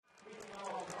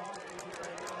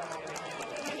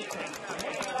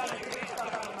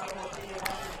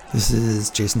This is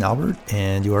Jason Albert,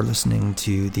 and you are listening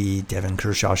to the Devin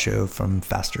Kershaw Show from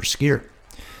Faster Skier.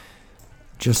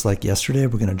 Just like yesterday,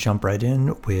 we're going to jump right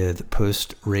in with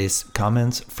post-race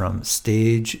comments from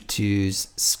Stage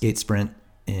 2's skate sprint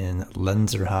in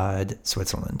Lenzerheide,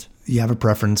 Switzerland. You have a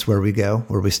preference where we go,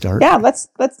 where we start? Yeah,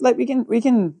 we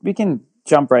can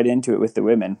jump right into it with the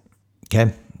women.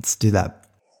 Okay, let's do that.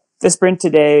 The sprint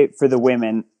today for the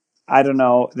women, I don't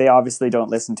know. They obviously don't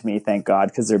listen to me, thank God,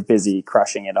 because they're busy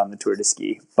crushing it on the Tour de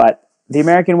Ski. But the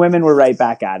American women were right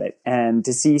back at it. And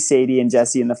to see Sadie and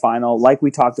Jessie in the final, like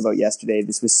we talked about yesterday,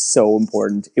 this was so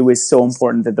important. It was so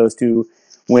important that those two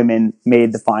women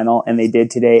made the final, and they did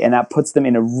today. And that puts them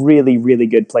in a really, really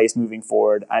good place moving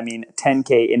forward. I mean,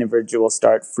 10K individual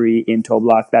start free in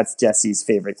Toblach. That's Jessie's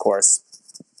favorite course,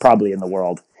 probably in the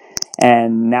world.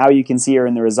 And now you can see her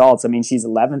in the results. I mean, she's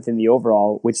 11th in the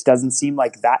overall, which doesn't seem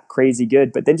like that crazy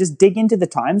good. But then just dig into the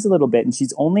times a little bit, and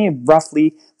she's only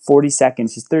roughly 40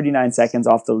 seconds. She's 39 seconds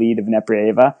off the lead of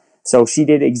Neprieva. So she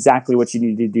did exactly what she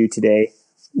needed to do today.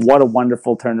 What a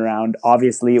wonderful turnaround.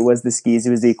 Obviously, it was the skis,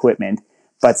 it was the equipment.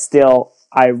 But still,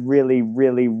 I really,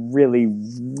 really, really,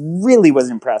 really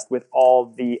was impressed with all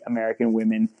the American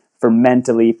women for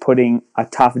mentally putting a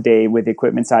tough day with the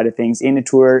equipment side of things in a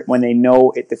tour when they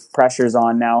know the pressure's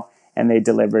on now, and they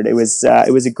delivered. It was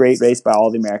a great race by all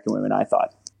the American women, I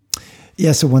thought.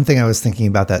 Yeah, so one thing I was thinking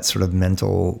about that sort of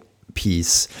mental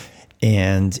piece,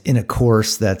 and in a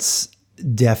course that's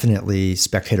definitely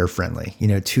spectator friendly,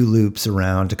 2 loops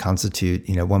around to constitute,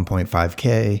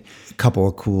 1.5K, a couple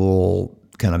of cool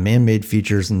kind of man-made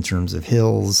features in terms of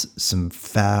hills, some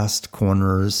fast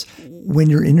corners. When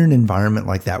you're in an environment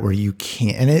like that where you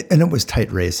can't, and it was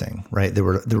tight racing, right? There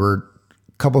were a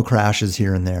couple crashes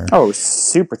here and there. Oh,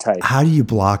 super tight. How do you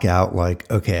block out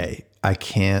like, okay, I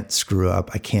can't screw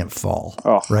up, I can't fall,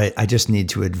 right? I just need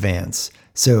to advance.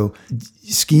 So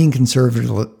skiing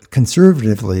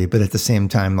conservatively, but at the same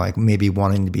time, like maybe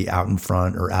wanting to be out in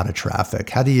front or out of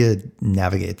traffic. How do you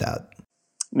navigate that?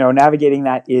 No, navigating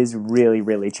that is really,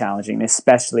 really challenging,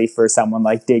 especially for someone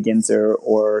like Diggins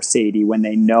or Sadie when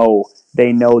they know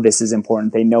this is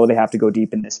important. They know they have to go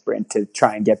deep in this sprint to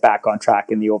try and get back on track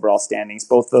in the overall standings.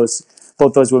 Both those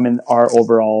women are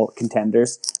overall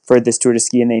contenders for this Tour de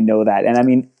Ski, and they know that. And I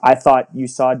mean, I thought you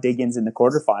saw Diggins in the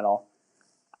quarterfinal.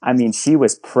 I mean, she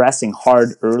was pressing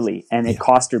hard early, and it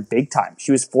cost her big time.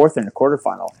 She was 4th in the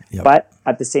quarterfinal. Yep. But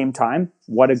at the same time,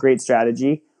 what a great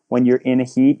strategy. When you're in a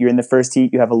heat, you're in the first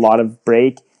heat, you have a lot of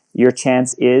break. Your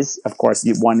chance is, of course,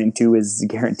 1 and 2 is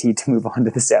guaranteed to move on to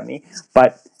the semi.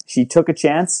 But she took a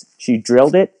chance, she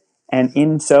drilled it, and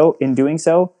in doing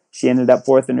so, she ended up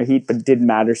 4th in her heat, but it didn't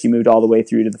matter. She moved all the way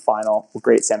through to the final. A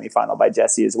great semifinal by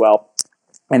Jessie as well.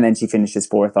 And then she finishes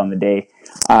 4th on the day.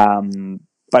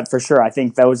 But for sure, I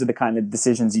think those are the kind of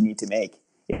decisions you need to make.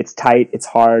 It's tight, it's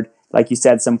hard. Like you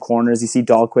said, some corners, you see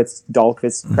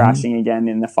Dahlqvist crashing again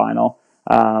in the final.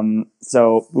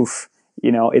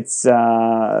 It's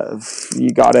you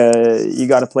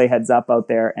gotta play heads up out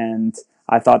there, and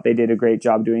I thought they did a great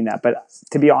job doing that. But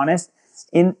to be honest,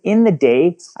 in the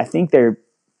day, I think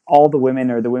all the women,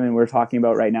 or the women we're talking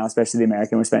about right now, especially the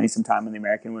American, we're spending some time on the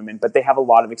American women, but they have a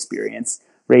lot of experience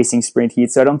racing sprint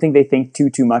heats, so I don't think they think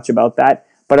too much about that.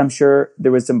 But I'm sure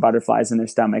there was some butterflies in their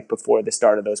stomach before the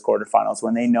start of those quarterfinals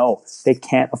when they know they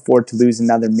can't afford to lose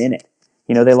another minute.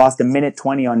 They lost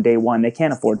 1:20 on day 1. They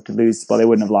can't afford to lose. Well, they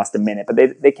wouldn't have lost a minute, but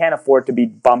they can't afford to be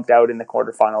bumped out in the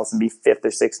quarterfinals and be 5th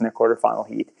or 6th in their quarterfinal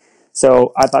heat.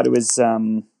 So I thought it was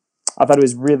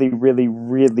really, really,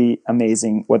 really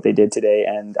amazing what they did today,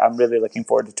 and I'm really looking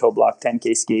forward to Toblach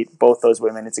 10K skate. Both those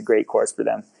women, it's a great course for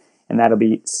them, and that'll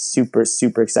be super,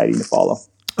 super exciting to follow.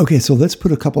 Okay, so let's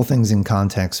put a couple things in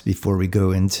context before we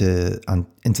go into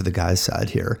the guys' side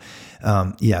here.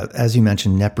 As you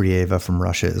mentioned, Neprieva from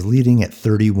Russia is leading at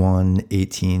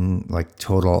 31:18, like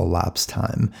total elapsed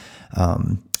time,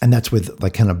 and that's with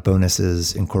like kind of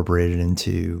bonuses incorporated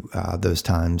into those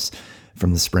times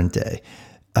from the sprint day.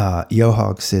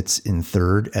 Johaug sits in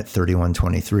 3rd at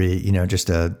 31:23. Just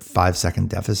a 5-second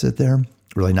deficit there.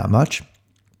 Really not much.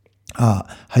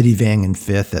 Heidi Vang in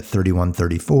 5th at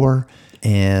 31:34.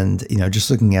 And,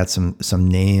 just looking at some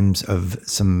names of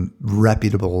some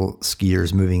reputable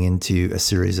skiers moving into a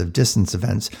series of distance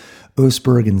events,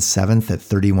 Osberg in 7th at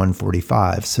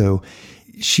 31:45. So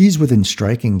she's within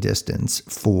striking distance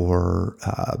for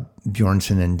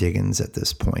Bjornsen and Diggins at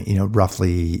this point,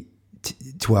 roughly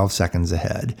 12 seconds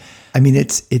ahead. I mean,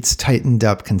 it's tightened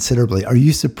up considerably. Are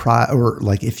you surprised, or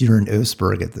like if you're in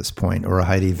Osberg at this point or a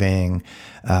Heidi Vang,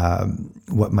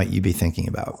 what might you be thinking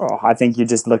about? Oh, I think you're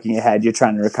just looking ahead. You're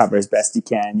trying to recover as best you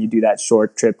can. You do that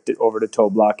short trip over to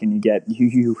Toblach, and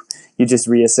you just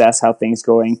reassess how things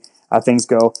go.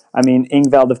 I mean,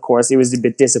 Ingveld, of course, it was a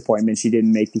bit disappointment. She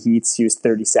didn't make the heats. She was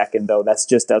 32nd, though. That's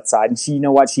just outside. And she, you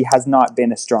know what? She has not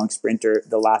been a strong sprinter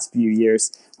the last few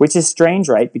years, which is strange,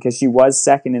 right? Because she was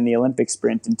second in the Olympic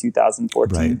sprint in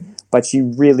 2014. Right. But she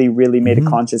really, really made a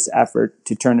conscious effort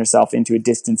to turn herself into a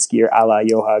distance skier a la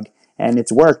Johaug. And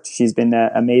it's worked. She's been an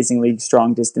amazingly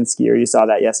strong distance skier. You saw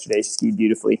that yesterday. She skied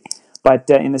beautifully. But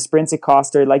in the sprints, it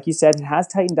cost her. Like you said, it has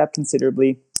tightened up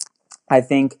considerably. I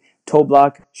think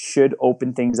Toblach should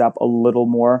open things up a little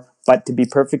more. But to be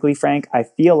perfectly frank, I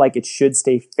feel like it should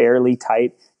stay fairly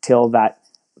tight till that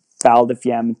Val de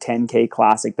Fiemme 10K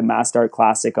Classic, the Mass Start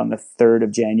Classic on the 3rd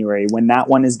of January. When that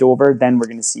one is over, then we're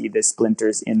going to see the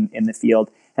splinters in the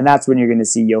field. And that's when you're going to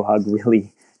see Johaug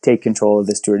really take control of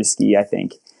this Tour de Ski, I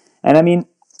think. And I mean,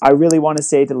 I really want to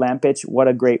say to Lampic, what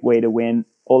a great way to win.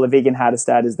 Olavigen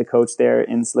Hadestad is the coach there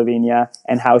in Slovenia,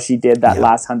 and how she did that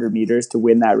last 100 meters to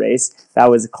win that race. That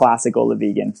was a classic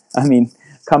Olavigen. I mean,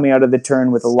 coming out of the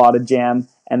turn with a lot of jam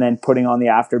and then putting on the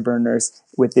afterburners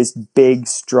with this big,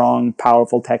 strong,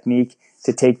 powerful technique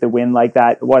to take the win like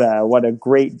that. What a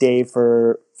great day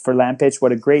for Lampic.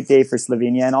 What a great day for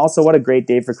Slovenia, and also what a great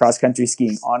day for cross-country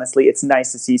skiing. Honestly, it's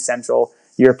nice to see Central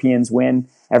Europeans win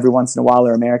every once in a while,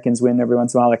 or Americans win every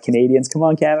once in a while, or Canadians. Come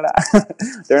on, Canada.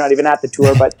 They're not even at the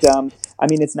tour, but I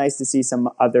mean, it's nice to see some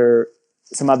other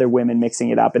women mixing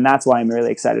it up, and that's why I'm really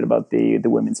excited about the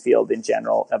women's field in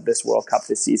general of this World Cup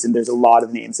this season. There's a lot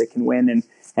of names that can win,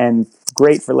 and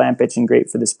great for Lampic and great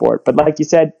for the sport. But like you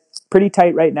said, pretty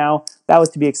tight right now. That was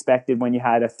to be expected when you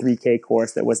had a 3K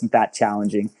course that wasn't that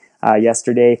challenging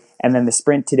yesterday. And then the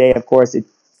sprint today, of course, it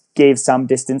gave some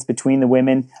distance between the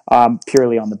women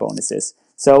purely on the bonuses.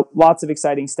 So lots of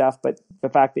exciting stuff, but the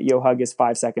fact that Johaug is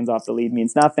 5 seconds off the lead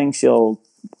means nothing. She'll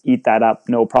eat that up,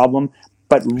 no problem.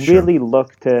 But really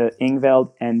look to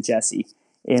Ingveld and Jessie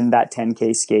in that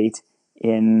 10K skate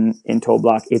in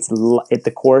Toblach.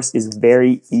 The course is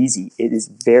very easy. It is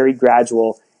very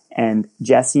gradual, and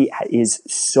Jessie is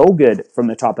so good from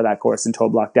the top of that course in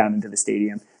Toblach down into the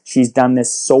stadium. She's done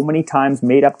this so many times,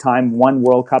 made up time, won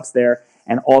World Cups there.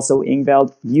 And also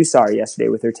Ingveld, you saw her yesterday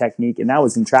with her technique, and that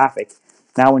was in traffic.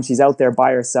 Now when she's out there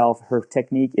by herself, her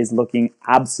technique is looking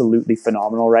absolutely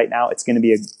phenomenal right now. It's going to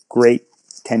be a great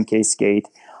 10K skate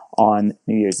on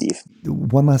New Year's Eve.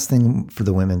 One last thing for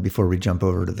the women before we jump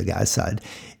over to the guys' side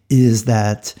is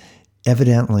that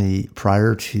evidently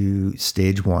prior to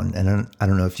stage one, and I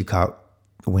don't know if you caught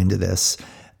wind of this,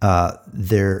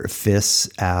 their FIS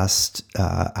asked,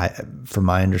 from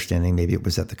my understanding, maybe it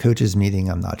was at the coaches meeting,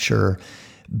 I'm not sure,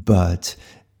 but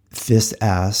FIS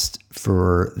asked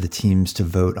for the teams to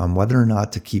vote on whether or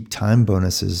not to keep time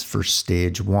bonuses for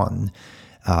stage one,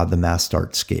 the mass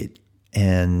start skate.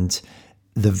 And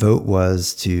the vote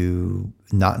was to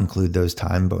not include those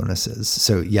time bonuses.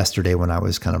 So yesterday when I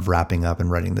was kind of wrapping up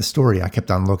and writing the story, I kept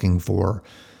on looking for,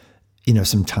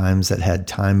 some times that had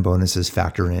time bonuses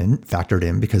factored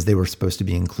in because they were supposed to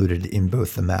be included in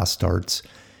both the mass starts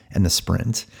and the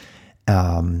sprint.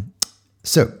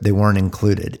 So they weren't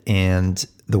included. And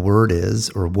the word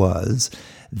was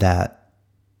that,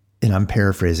 and I'm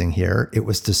paraphrasing here, it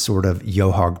was to sort of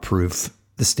Johaug proof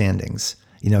the standings,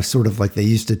 sort of like they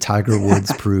used to Tiger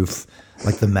Woods proof,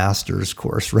 like the Masters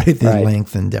course, right? They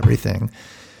lengthened everything.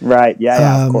 Right.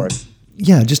 Yeah, of course.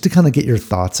 Yeah, just to kind of get your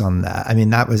thoughts on that. I mean,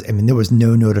 there was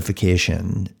no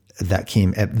notification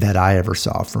that I ever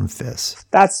saw from FIS.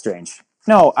 That's strange.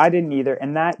 No, I didn't either.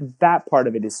 And that part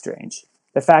of it is strange.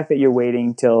 The fact that you're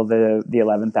waiting till the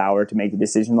 11th hour to make a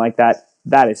decision like that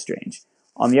is strange.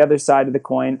 On the other side of the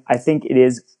coin, I think it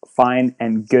is fine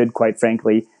and good, quite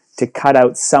frankly, to cut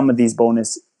out some of these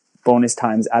bonus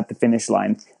times at the finish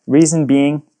line. Reason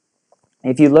being,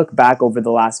 if you look back over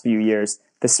the last few years,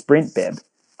 the sprint bib,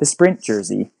 the sprint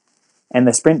jersey, and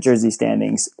the sprint jersey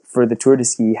standings for the Tour de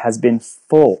Ski has been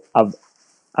full of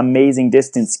amazing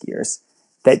distance skiers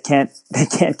that can't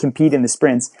compete in the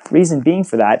sprints. Reason being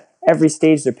for that, every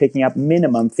stage they're picking up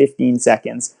minimum 15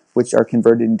 seconds, which are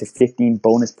converted into 15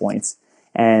 bonus points.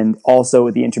 And also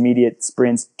the intermediate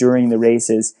sprints during the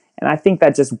races. And I think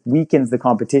that just weakens the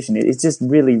competition. It's just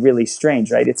really, really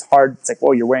strange, right? It's hard. It's like,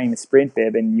 oh, you're wearing the sprint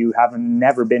bib and you have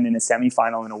never been in a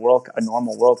semifinal in a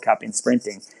normal World Cup in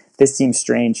sprinting. This seems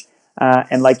strange.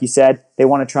 And like you said, they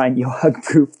want to try and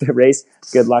Johaug-proof the race.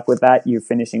 Good luck with that. You're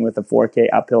finishing with a 4K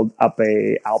up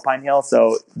a alpine hill,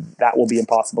 so that will be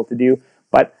impossible to do.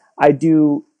 But I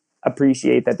do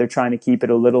appreciate that they're trying to keep it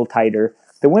a little tighter.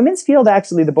 The women's field,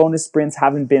 actually, the bonus sprints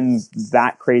haven't been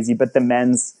that crazy, but the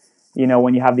men's,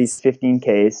 when you have these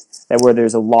 15Ks where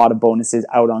there's a lot of bonuses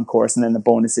out on course, and then the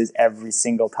bonuses every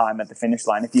single time at the finish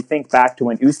line. If you think back to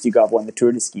when Ustugov won the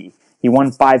Tour de Ski, he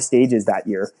won 5 stages that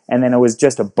year, and then it was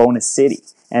just a bonus city.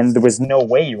 And there was no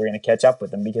way you were going to catch up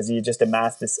with him because he had just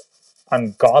amassed this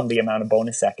ungodly amount of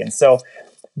bonus seconds. So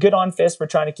good on Fist for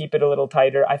trying to keep it a little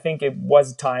tighter. I think it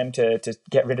was time to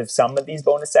get rid of some of these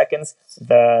bonus seconds.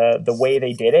 The way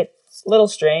they did it, a little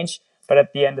strange, but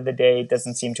at the end of the day, it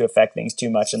doesn't seem to affect things too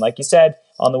much. And like you said,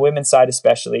 on the women's side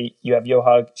especially, you have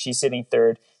Yohug. She's sitting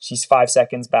third. She's 5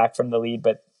 seconds back from the lead,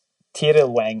 but Tiril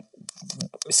Wang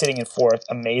sitting in fourth.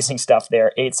 Amazing stuff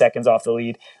there. 8 seconds off the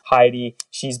lead. Heidi,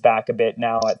 she's back a bit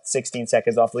now at 16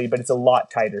 seconds off the lead, but it's a lot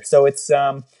tighter. So it's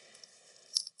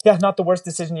not the worst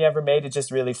decision you ever made. It's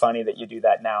just really funny that you do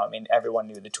that now. I mean, everyone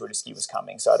knew the Tour de Ski was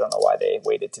coming, so I don't know why they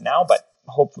waited to now, but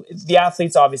hopefully the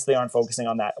athletes obviously aren't focusing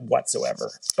on that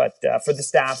whatsoever. But for the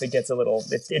staff, it gets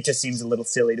it just seems a little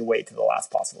silly to wait to the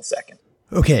last possible second.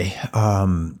 Okay.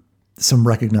 Some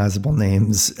recognizable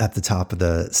names at the top of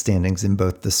the standings in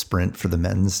both the sprint for the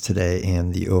men's today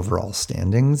and the overall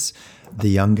standings. The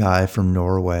young guy from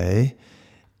Norway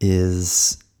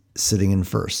is sitting in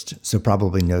first, so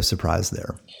probably no surprise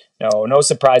there. No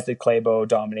surprise that Klæbo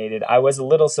dominated. I was a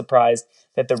little surprised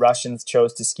that the Russians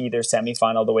chose to ski their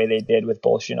semifinal the way they did with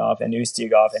Bolshunov and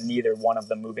Ustugov, and neither one of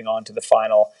them moving on to the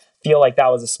final. Feel like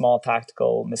that was a small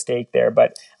tactical mistake there,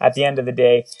 but at the end of the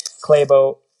day,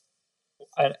 Klæbo,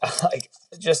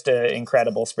 just an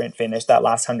incredible sprint finish. That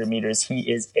last 100 meters,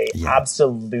 he is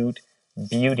absolute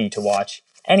beauty to watch.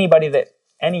 Any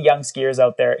young skiers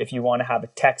out there, if you want to have a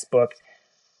textbook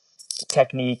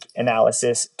technique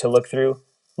analysis to look through,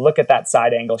 look at that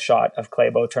side angle shot of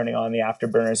Klæbo turning on the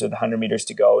afterburners with 100 meters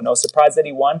to go. No surprise that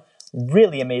he won.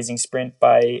 Really amazing sprint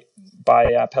by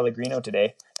Pellegrino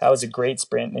today. That was a great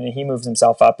sprint, and he moves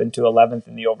himself up into 11th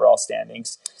in the overall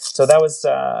standings. So that was,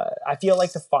 I feel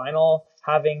like the final,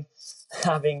 having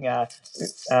Klæbo,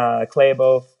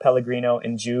 Pellegrino,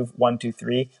 and Juve 1, 2,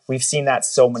 3. We've seen that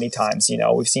so many times.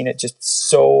 We've seen it just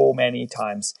so many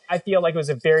times. I feel like it was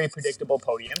a very predictable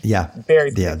podium. Yeah,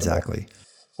 very predictable. Yeah, exactly.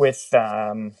 With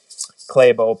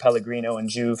Klæbo, Pellegrino, and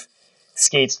Juve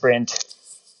skate sprint.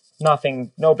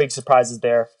 No big surprises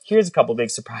there. Here's a couple big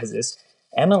surprises.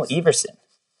 Emil Iversen,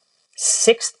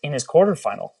 6th in his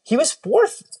quarterfinal. He was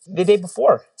 4th the day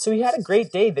before, so he had a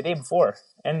great day the day before,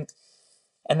 and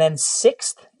then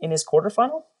 6th in his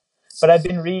quarterfinal. But I've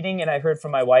been reading, and I heard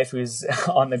from my wife, who's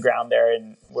on the ground there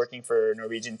and working for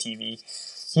Norwegian TV.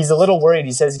 He's a little worried.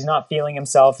 He says he's not feeling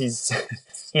himself. He's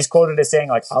quoted as saying,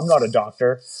 like, I'm not a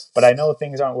doctor, but I know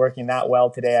things aren't working that well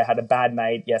today. I had a bad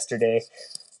night yesterday.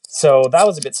 So that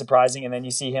was a bit surprising. And then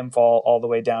you see him fall all the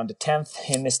way down to 10th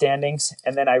in the standings.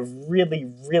 And then I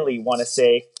really, really want to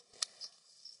say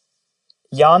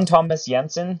Jan Thomas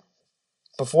Jensen,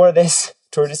 before this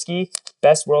Tour de Ski,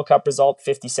 best World Cup result,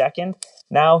 52nd.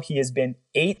 Now he has been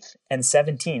 8th and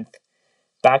 17th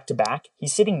back to back.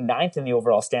 He's sitting 9th in the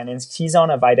overall standings. He's on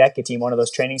a Veidekke team, one of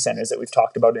those training centers that we've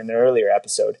talked about in an earlier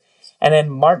episode. And then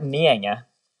Martin Nienge,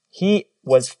 he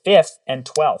was 5th and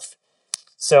 12th.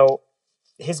 So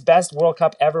his best World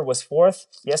Cup ever was 4th.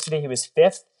 Yesterday he was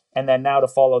 5th. And then now to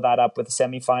follow that up with a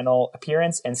semifinal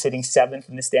appearance and sitting 7th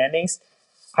in the standings.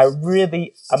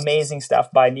 Really amazing stuff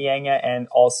by Nienge, and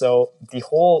also the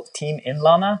whole team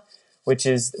Innlandet, which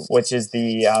is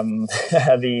the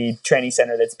the training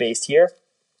center that's based here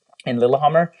in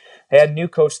Lillehammer. They had a new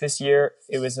coach this year.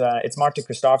 It's Marte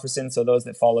Kristoffersen, so those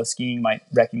that follow skiing might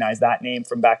recognize that name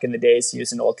from back in the days. He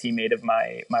was an old teammate of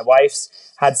my wife's.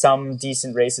 Had some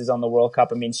decent races on the World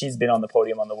Cup. I mean, she's been on the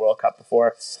podium on the World Cup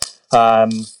before.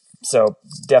 So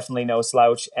definitely no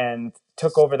slouch, and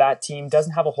took over that team.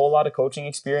 Doesn't have a whole lot of coaching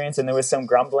experience, and there was some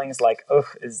grumblings like, oh,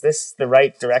 is this the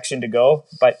right direction to go?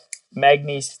 But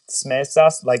Magni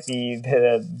Smesas, like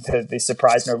the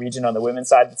surprise Norwegian on the women's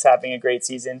side that's having a great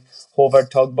season.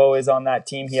 Håvard Togbo is on that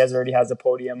team. He already has a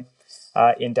podium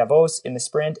in Davos in the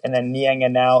sprint. And then Nienge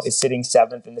now is sitting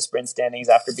 7th in the sprint standings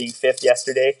after being 5th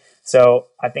yesterday. So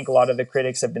I think a lot of the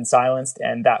critics have been silenced,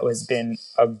 and that has been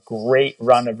a great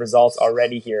run of results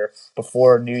already here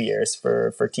before New Year's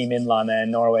for Team Innlandet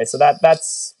and Norway. So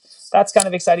that's kind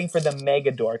of exciting for the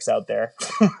mega dorks out there.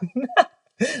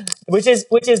 which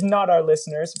is not our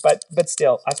listeners, but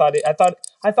still, I thought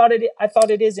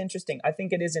it is interesting. I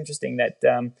think it is interesting that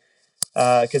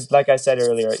Because like I said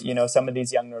earlier, some of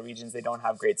these young Norwegians, they don't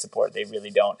have great support. They really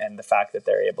don't. And the fact that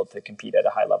they're able to compete at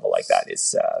a high level like that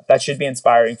is that should be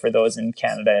inspiring for those in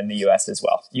Canada and the US as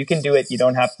well. You can do it. You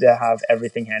don't have to have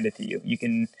everything handed to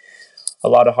you. A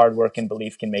lot of hard work and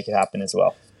belief can make it happen as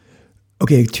well.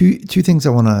 Okay, two things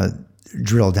I want to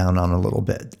drill down on a little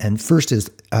bit. And first is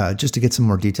just to get some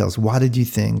more details. Why did you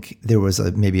think there was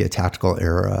maybe a tactical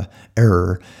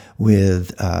error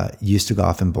with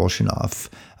Ustugov and Bolshinov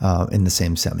in the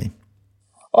same semi?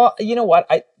 Well, you know what?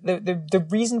 The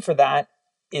reason for that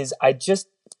is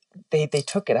they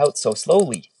took it out so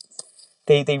slowly.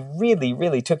 They really,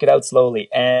 really took it out slowly.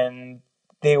 And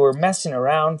they were messing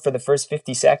around for the first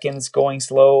 50 seconds, going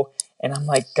slow. And I'm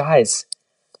like, guys,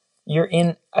 you're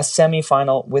in a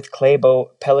semifinal with Klæbo,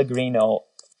 Pellegrino,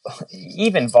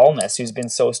 even Valnes, who's been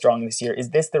so strong this year.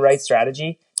 Is this the right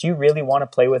strategy? Do you really want to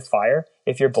play with fire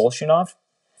if you're Bolshinov?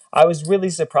 I was really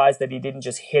surprised that he didn't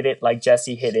just hit it like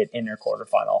Jessie hit it in her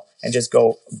quarterfinal and just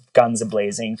go guns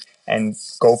a-blazing and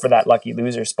go for that lucky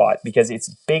loser spot, because it's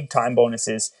big time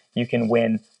bonuses you can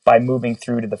win by moving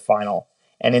through to the final.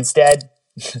 And instead,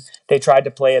 they tried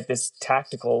to play at this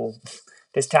tactical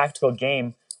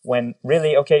game when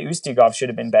really, okay, Ustugov should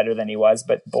have been better than he was,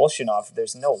 but Bolshinov,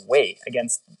 there's no way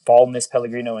against Valnes,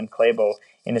 Pellegrino, and Klæbo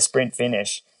in a sprint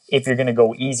finish. If you're going to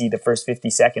go easy the first 50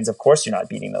 seconds, of course you're not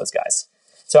beating those guys.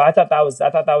 So I thought that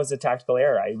was a tactical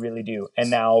error. I really do. And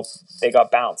now they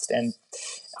got bounced, and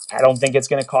I don't think it's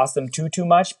going to cost them too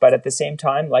much. But at the same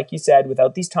time, like you said,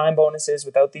 without these time bonuses,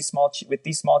 with these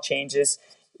small changes,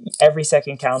 every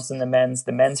second counts in the men's.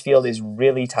 The men's field is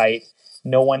really tight.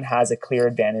 No one has a clear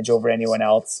advantage over anyone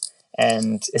else.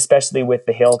 And especially with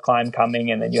the hill climb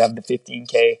coming, and then you have the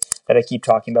 15K that I keep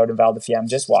talking about in Val di Fiemme.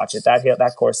 Just watch it.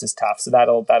 That course is tough, so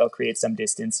that'll create some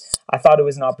distance. I thought it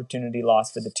was an opportunity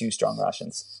lost for the two strong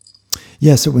Russians.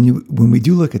 Yeah, so when we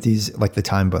do look at these, like the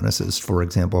time bonuses, for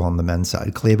example, on the men's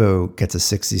side, Klæbo gets a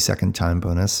 60-second time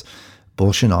bonus.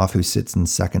 Bolshinov, who sits in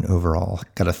second overall,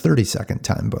 got a 30-second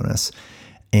time bonus.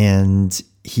 And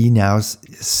he now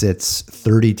sits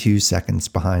 32 seconds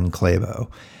behind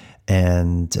Klæbo.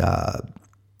 And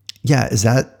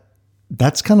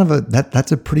that's kind of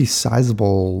that's a pretty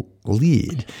sizable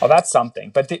lead. Oh, that's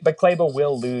something. But Klæbo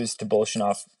will lose to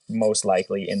Bolshinov most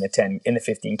likely in the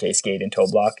 15K skate and toe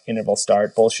block interval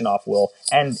start. Bolshinov will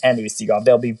and Ustugov,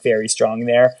 they'll be very strong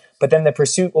there. But then the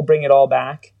pursuit will bring it all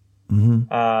back.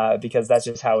 Mm-hmm. Because that's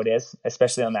just how it is,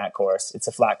 especially on that course. It's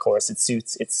a flat course. It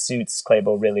suits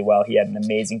Klæbo really well. He had an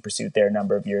amazing pursuit there a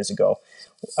number of years ago.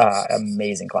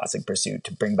 Amazing classic pursuit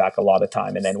to bring back a lot of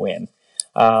time and then win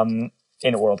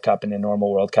in a World Cup and a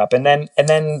normal World Cup. And then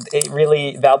it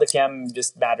really, Val di Fiemme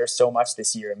just matters so much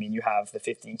this year. I mean, you have the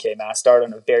 15K mass start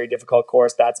on a very difficult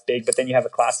course. That's big. But then you have a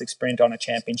classic sprint on a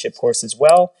championship course as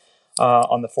well.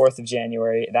 On the 4th of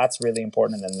January, that's really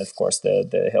important. And then, of course,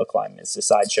 the hill climb is a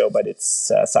sideshow, but it's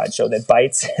a sideshow that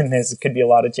bites, and there could be a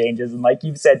lot of changes. And like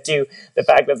you've said, too, the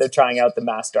fact that they're trying out the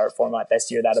mass start format this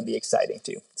year, that'll be exciting,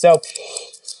 too. So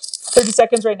 30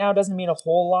 seconds right now doesn't mean a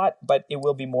whole lot, but it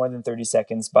will be more than 30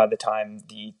 seconds by the time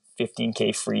the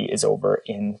 15K free is over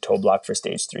in toe block for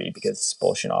stage 3, because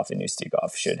Bolshinov and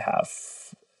Ustugov should have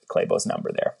Klæbo's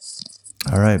number there.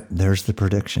 All right, there's the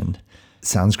prediction.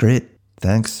 Sounds great.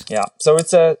 Thanks. Yeah. So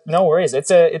no worries. It's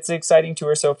an exciting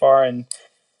tour so far,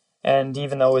 and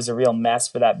even though it was a real mess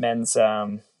for that men's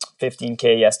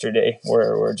 15K yesterday,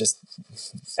 we're just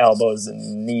elbows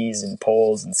and knees and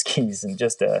poles and skis and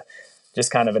just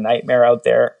kind of a nightmare out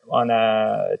there on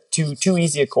a too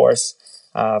easy a course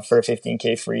for a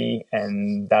 15K free,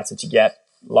 and that's what you get.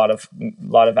 A lot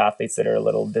of athletes that are a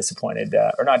little disappointed,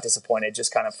 or not disappointed,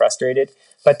 just kind of frustrated.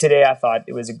 But today I thought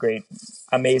it was a great,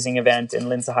 amazing event, and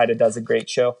Lenzerheide does a great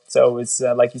show. So it was,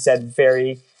 like you said,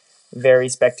 very, very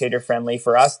spectator friendly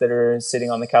for us that are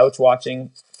sitting on the couch watching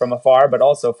from afar, but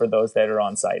also for those that are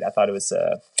on site. I thought it's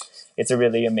a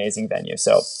really amazing venue.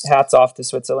 So hats off to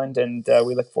Switzerland, and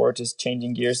we look forward to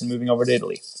changing gears and moving over to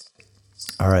Italy.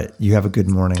 All right. You have a good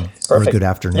morning. Perfect. Or a good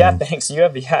afternoon. Yeah, thanks. Yeah,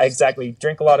 exactly.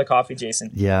 Drink a lot of coffee, Jason.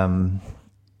 Yeah, I'm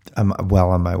well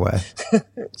on my way.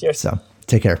 Cheers. So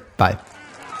take care. Bye.